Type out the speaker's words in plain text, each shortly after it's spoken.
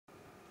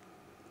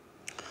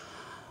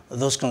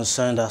Those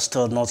concerned are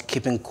still not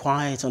keeping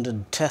quiet on the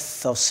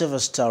death of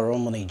Sylvester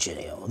Oromoni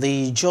Jnr.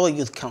 The Ijaw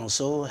Youth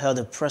Council held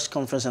a press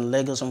conference in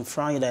Lagos on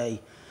Friday.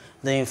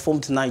 They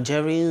informed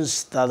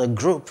Nigerians that the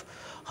group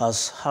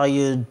has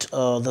hired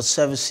the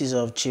services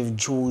of Chief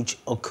George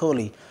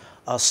Okoli,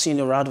 a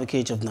senior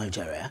advocate of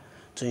Nigeria,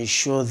 to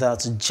ensure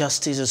that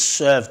justice is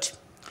served.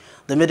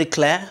 They made it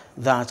clear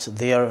that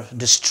they are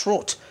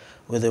distraught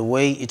with the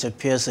way it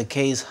appears the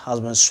case has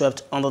been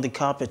swept under the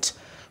carpet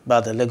by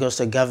the Lagos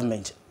State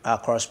government. Our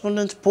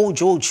correspondent Paul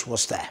George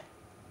was there.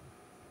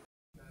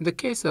 The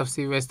case of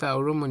Sylvester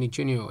Oromoni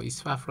Jnr. is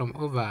far from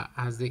over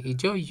as the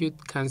Ijaw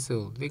Youth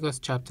Council Lagos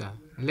chapter,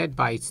 led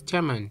by its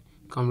chairman,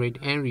 Comrade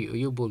Henry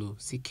Oyobolu,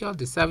 secured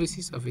the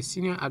services of a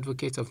senior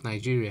advocate of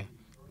Nigeria,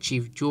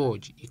 Chief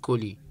George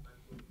Okoli.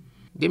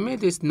 They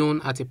made this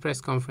known at a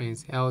press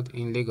conference held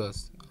in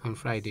Lagos on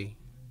Friday.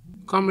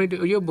 Comrade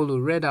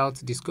Oyobolu read out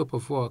the scope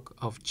of work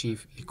of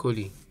Chief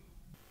Okoli.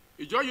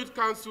 Ijaw Youth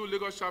Council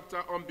Lagos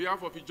chapter, on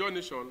behalf of Ijaw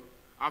Nation,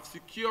 have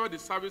secured the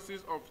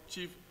services of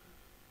Chief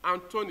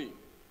Anthony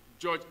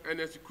George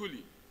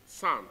Okoli,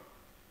 son,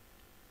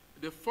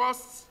 the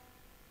first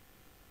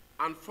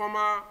and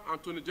former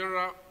Attorney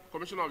General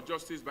Commissioner of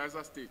Justice,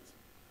 Bayelsa State.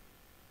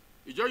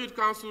 Ijaw Youth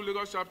Council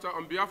Lagos chapter,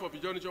 on behalf of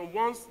Ijaw Nation,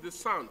 wants the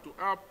son to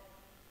help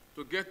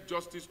to get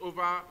justice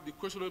over the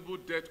questionable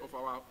death of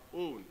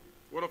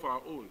one of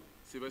our own,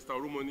 Sylvester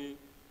Oromoni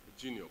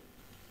Jnr.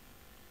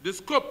 The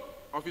scope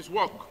of his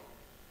work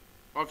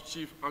of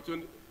Chief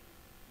Anthony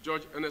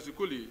George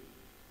Okoli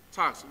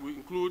tasks will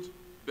include,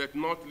 but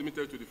not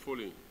limited to, the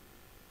following: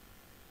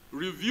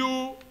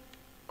 review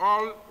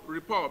all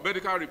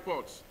medical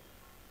reports,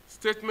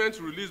 statements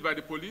released by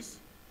the police,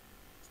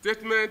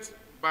 statements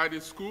by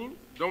the school,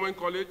 Donwen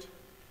College,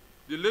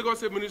 the Lagos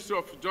State Ministry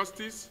of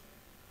Justice,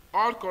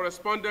 all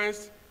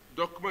correspondence,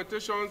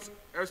 documentations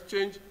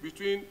exchanged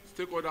between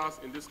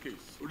stakeholders in this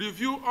case.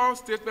 Review all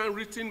statements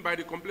written by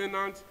the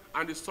complainant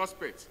and the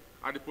suspect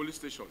at the police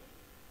station.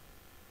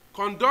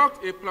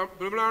 Conduct a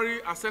preliminary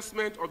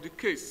assessment of the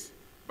case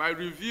by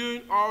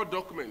reviewing all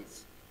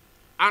documents.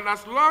 And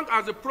as long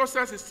as the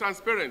process is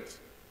transparent,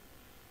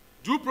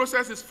 due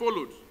process is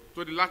followed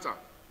to the latter.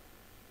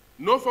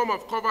 No form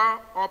of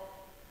cover-up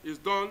is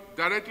done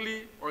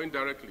directly or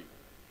indirectly.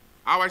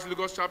 Our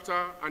Lagos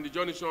chapter and the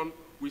Ijaw Nation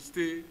will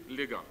stay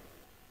legal.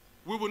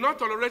 We will not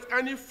tolerate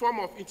any form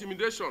of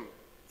intimidation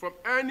from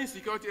any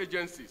security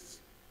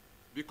agencies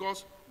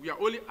because we are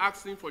only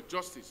asking for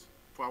justice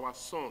for our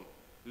son,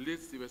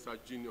 late Sylvester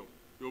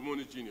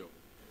Oromoni Jnr.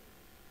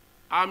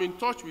 I'm in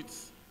touch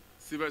with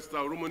Sylvester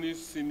Oromoni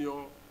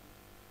Sr.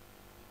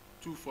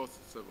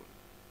 247.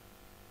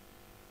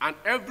 And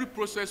every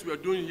process we are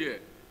doing here,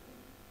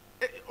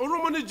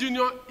 Oromoni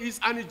Jr. is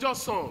an Ijaw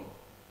son.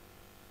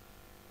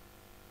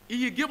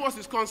 He gave us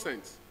his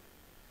consent.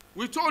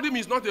 We told him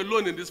he's not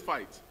alone in this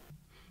fight.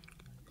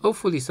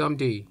 Hopefully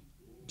someday,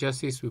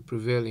 justice will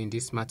prevail in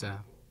this matter.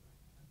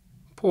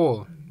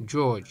 Paul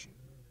George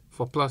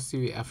for Plus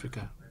TV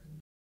Africa.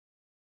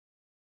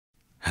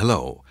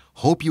 Hello,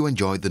 hope you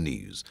enjoyed the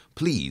news.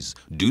 Please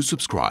do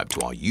subscribe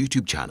to our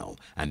YouTube channel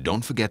and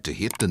don't forget to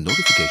hit the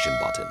notification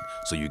button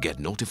so you get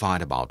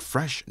notified about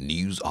fresh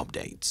news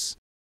updates.